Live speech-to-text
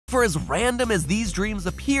For as random as these dreams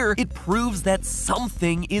appear, it proves that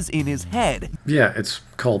something is in his head. Yeah, it's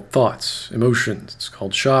called thoughts, emotions. It's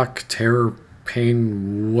called shock, terror,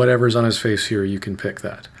 pain, whatever's on his face here, you can pick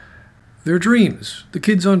that. They're dreams. The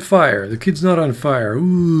kid's on fire. The kid's not on fire.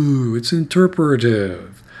 Ooh, it's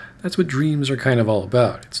interpretive. That's what dreams are kind of all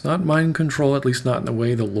about. It's not mind control, at least not in the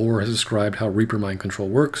way the lore has described how Reaper mind control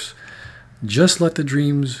works. Just let the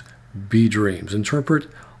dreams be dreams. Interpret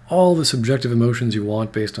all the subjective emotions you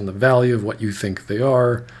want based on the value of what you think they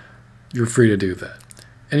are. You're free to do that.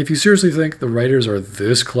 And if you seriously think the writers are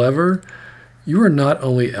this clever, you are not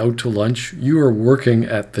only out to lunch, you are working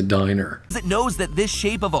at the diner. It knows that this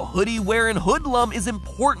shape of a hoodie-wearing hoodlum is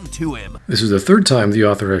important to him. This is the third time the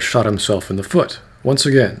author has shot himself in the foot. Once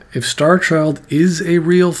again, if Star Child is a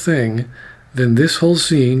real thing, then this whole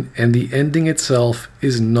scene and the ending itself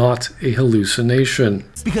is not a hallucination.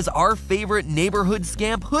 Because our favorite neighborhood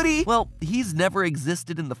scamp hoodie, well, he's never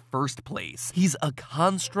existed in the first place. He's a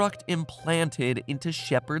construct implanted into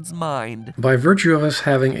Shepard's mind. By virtue of us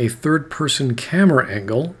having a third-person camera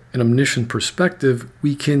angle, an omniscient perspective,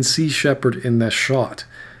 we can see Shepard in that shot,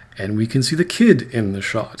 and we can see the kid in the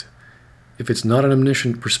shot. If it's not an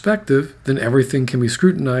omniscient perspective, then everything can be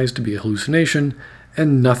scrutinized to be a hallucination,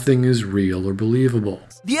 and nothing is real or believable.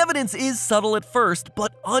 The evidence is subtle at first,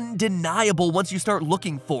 but undeniable once you start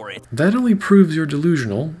looking for it. That only proves you're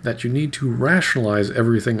delusional, that you need to rationalize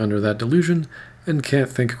everything under that delusion, and can't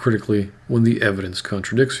think critically when the evidence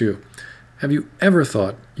contradicts you. Have you ever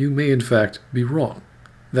thought you may in fact be wrong?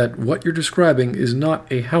 That what you're describing is not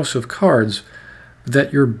a house of cards,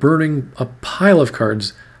 that you're burning a pile of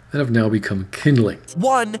cards that have now become kindling.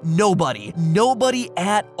 One, nobody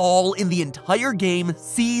at all in the entire game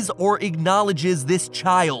sees or acknowledges this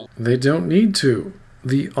child. They don't need to.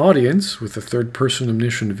 The audience, with a third-person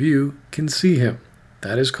omniscient view, can see him.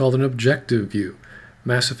 That is called an objective view.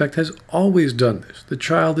 Mass Effect has always done this. The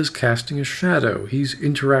child is casting a shadow. He's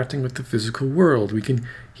interacting with the physical world. We can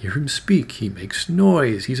hear him speak. He makes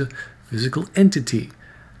noise. He's a physical entity.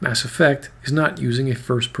 Mass Effect is not using a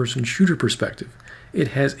first-person shooter perspective. It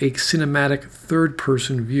has a cinematic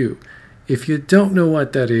third-person view. If you don't know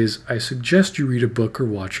what that is, I suggest you read a book or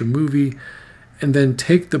watch a movie, and then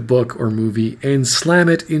take the book or movie and slam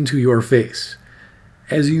it into your face.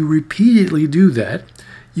 As you repeatedly do that,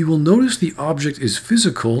 you will notice the object is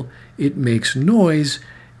physical, it makes noise,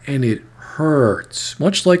 and it hurts,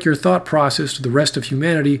 much like your thought process to the rest of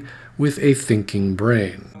humanity with a thinking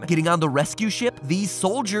brain. Getting on the rescue ship, these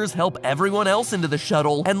soldiers help everyone else into the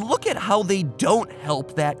shuttle, and look at how they don't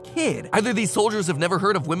help that kid. Either these soldiers have never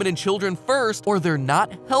heard of women and children first, or they're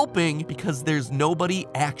not helping because there's nobody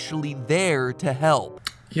actually there to help.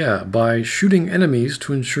 Yeah, by shooting enemies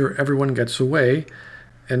to ensure everyone gets away,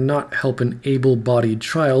 and not help an able-bodied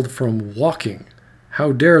child from walking.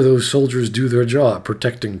 How dare those soldiers do their job,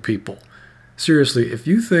 protecting people? Seriously, if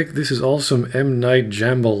you think this is all some M. Night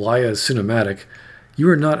Jambalaya cinematic, you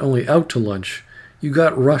are not only out to lunch, you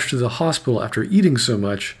got rushed to the hospital after eating so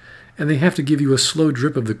much, and they have to give you a slow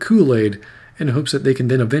drip of the Kool-Aid in hopes that they can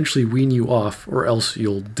then eventually wean you off, or else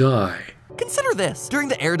you'll die. Consider this. During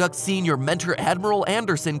the air duct scene, your mentor Admiral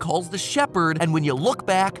Anderson calls the Shepard, and when you look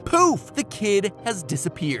back, poof, the kid has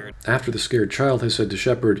disappeared. After the scared child has said to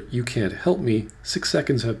Shepard, "You can't help me," 6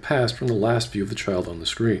 seconds have passed from the last view of the child on the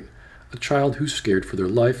screen. A child who's scared for their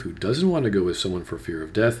life, who doesn't want to go with someone for fear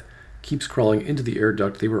of death, keeps crawling into the air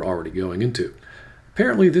duct they were already going into.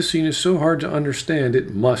 Apparently, this scene is so hard to understand,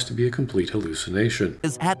 it must be a complete hallucination.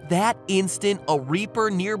 At that instant, a Reaper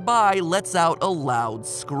nearby lets out a loud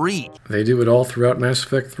screech. They do it all throughout Mass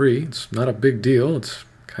Effect 3. It's not a big deal. It's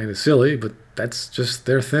kind of silly, but that's just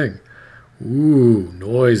their thing. Ooh,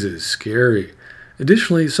 noises, scary.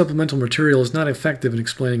 Additionally, supplemental material is not effective in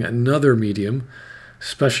explaining another medium,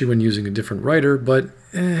 especially when using a different writer, but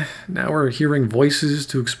now we're hearing voices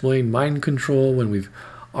to explain mind control when we've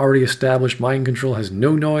already established mind control has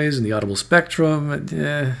no noise in the audible spectrum.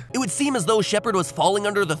 It would seem as though Shepard was falling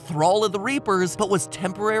under the thrall of the Reapers, but was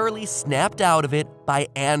temporarily snapped out of it by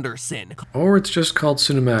Anderson. Or it's just called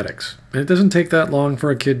cinematics, and it doesn't take that long for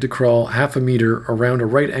a kid to crawl half a meter around a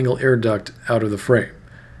right-angle air duct out of the frame.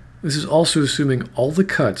 This is also assuming all the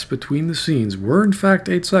cuts between the scenes were in fact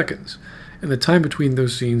 8 seconds, and the time between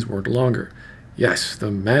those scenes weren't longer. Yes, the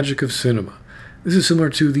magic of cinema. This is similar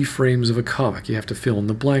to the frames of a comic. You have to fill in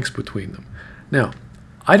the blanks between them. Now,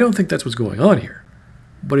 I don't think that's what's going on here,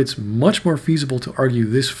 but it's much more feasible to argue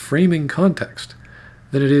this framing context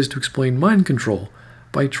than it is to explain mind control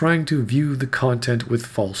by trying to view the content with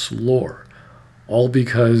false lore. All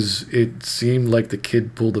because it seemed like the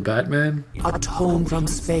kid pulled a Batman? A tone from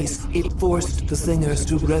space, it forced the singers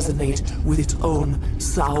to resonate with its own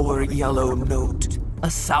sour yellow note.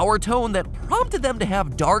 A sour tone that prompted them to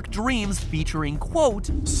have dark dreams featuring,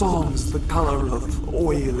 quote, songs the color of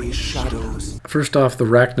oily shadows. First off, the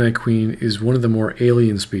Rachni Queen is one of the more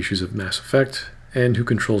alien species of Mass Effect, and who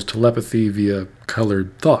controls telepathy via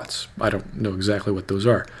colored thoughts. I don't know exactly what those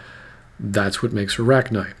are. That's what makes her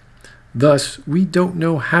Rachni. Thus, we don't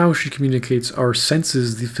know how she communicates our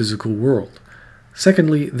senses the physical world.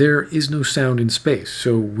 Secondly, there is no sound in space,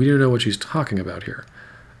 so we don't know what she's talking about here.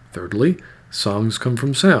 Thirdly, songs come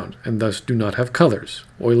from sound, and thus do not have colors,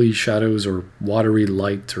 oily shadows or watery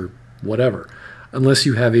light or whatever, unless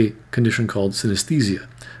you have a condition called synesthesia.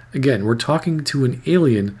 Again, we're talking to an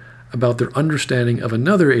alien about their understanding of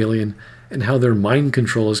another alien and how their mind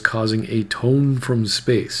control is causing a tone from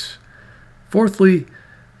space. Fourthly,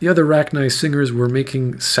 the other Rachni singers were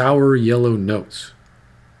making sour yellow notes.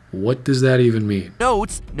 What does that even mean?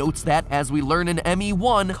 Notes that, as we learn in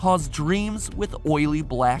ME1, cause dreams with oily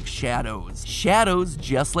black shadows. Shadows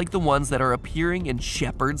just like the ones that are appearing in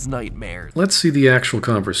Shepard's nightmares. Let's see the actual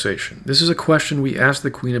conversation. This is a question we asked the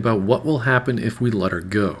Queen about what will happen if we let her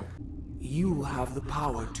go. You have the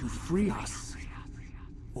power to free us,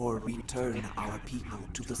 or return our people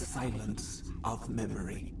to the silence of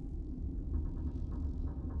memory.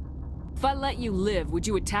 If I let you live, would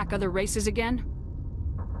you attack other races again?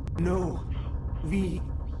 No,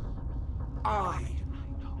 I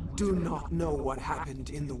do not know what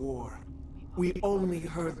happened in the war. We only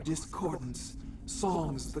heard discordance,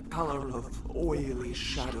 songs the color of oily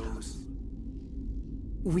shadows.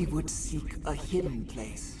 We would seek a hidden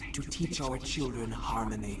place to teach our children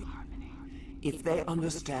harmony. If they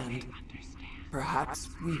understand, perhaps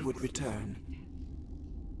we would return.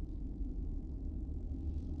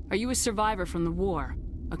 Are you a survivor from the war?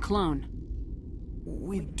 A clone?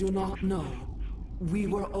 We do not know. We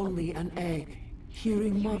were only an egg,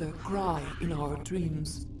 hearing Mother cry in our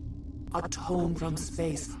dreams. A tone from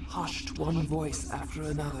space hushed one voice after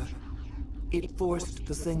another. It forced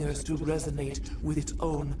the singers to resonate with its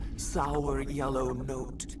own sour yellow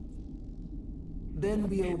note. Then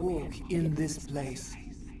we awoke in this place,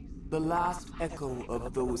 the last echo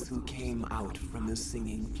of those who came out from the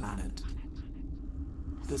singing planet.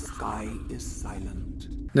 The sky is silent.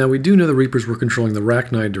 Now, we do know the Reapers were controlling the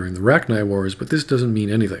Rachni during the Rachni Wars, but this doesn't mean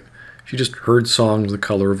anything. She just heard songs the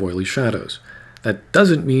color of oily shadows. That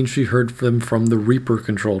doesn't mean she heard them from the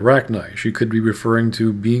Reaper-controlled Rachni. She could be referring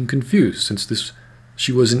to being confused, since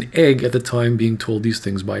she was an egg at the time being told these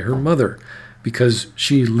things by her mother, because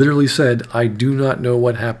she literally said, "I do not know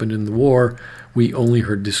what happened in the war. We only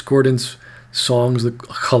heard discordance, songs the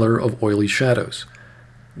color of oily shadows."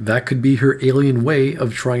 That could be her alien way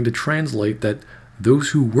of trying to translate that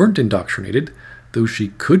those who weren't indoctrinated, those she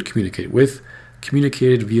could communicate with,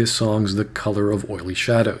 communicated via songs the color of oily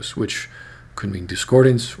shadows, which could mean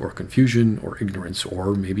discordance, or confusion, or ignorance,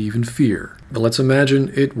 or maybe even fear. But let's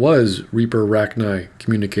imagine it was Reaper Rachni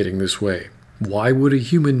communicating this way. Why would a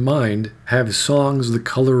human mind have songs the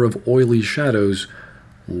color of oily shadows,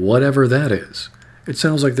 whatever that is? It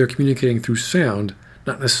sounds like they're communicating through sound,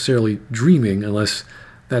 not necessarily dreaming, unless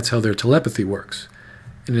that's how their telepathy works.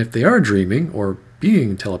 And if they are dreaming, or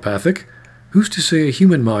being telepathic, who's to say a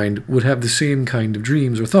human mind would have the same kind of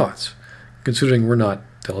dreams or thoughts, considering we're not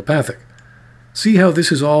telepathic? See how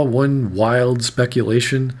this is all one wild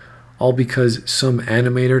speculation, all because some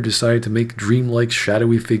animator decided to make dreamlike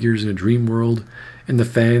shadowy figures in a dream world, and the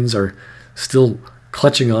fans are still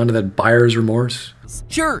clutching on to that buyer's remorse?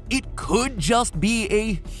 Sure, it could just be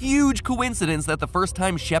a huge coincidence that the first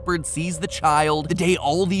time Shepard sees the child, the day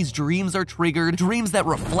all these dreams are triggered, dreams that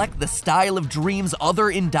reflect the style of dreams other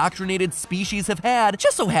indoctrinated species have had,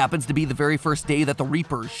 just so happens to be the very first day that the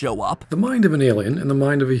Reapers show up. The mind of an alien and the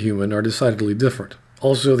mind of a human are decidedly different.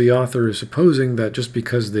 Also, the author is supposing that just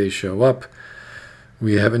because they show up,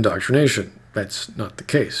 we have indoctrination. That's not the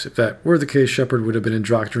case. If that were the case, Shepard would have been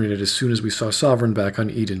indoctrinated as soon as we saw Sovereign back on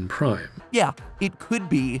Eden Prime. Yeah, it could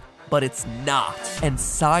be, but it's not. And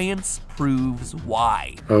science proves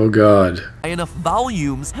why. Oh god. Enough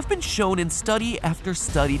volumes have been shown in study after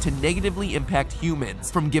study to negatively impact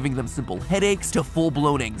humans, from giving them simple headaches to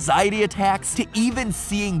full-blown anxiety attacks to even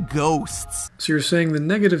seeing ghosts. So you're saying the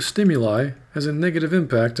negative stimuli has a negative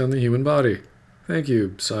impact on the human body. Thank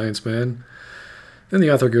you, science man. Then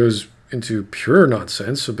the author goes into pure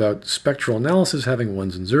nonsense about spectral analysis having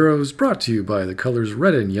ones and zeros, brought to you by the colors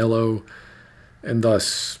red and yellow, and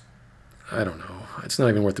thus, I don't know, it's not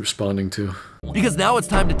even worth responding to. Because now it's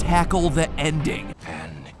time to tackle the ending.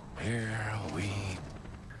 And here we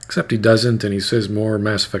Except he doesn't, and he says more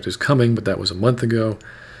Mass Effect is coming, but that was a month ago.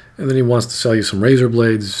 And then he wants to sell you some razor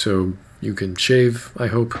blades so you can shave, I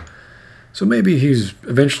hope. So maybe he's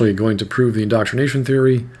eventually going to prove the indoctrination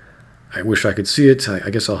theory. I wish I could see it. I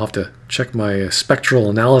guess I'll have to check my spectral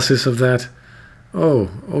analysis of that.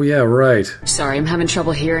 Oh yeah, right. Sorry, I'm having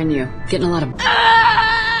trouble hearing you. Getting a lot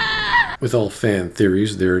of... With all fan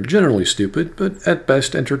theories, they're generally stupid, but at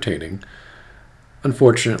best entertaining.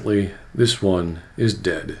 Unfortunately, this one is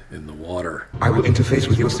dead in the water. I will interface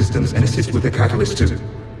with your systems and assist with the catalyst too.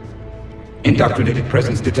 Indoctrinated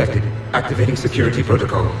presence detected. Activating security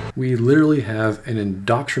protocol. We literally have an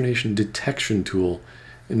indoctrination detection tool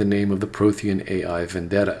in the name of the Prothean AI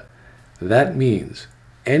vendetta. That means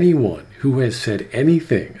anyone who has said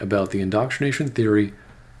anything about the indoctrination theory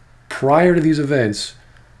prior to these events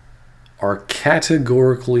are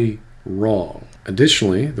categorically wrong.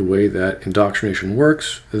 Additionally, the way that indoctrination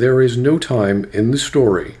works, there is no time in the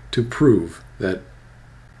story to prove that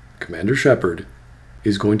Commander Shepard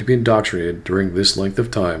is going to be indoctrinated during this length of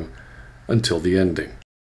time until the ending.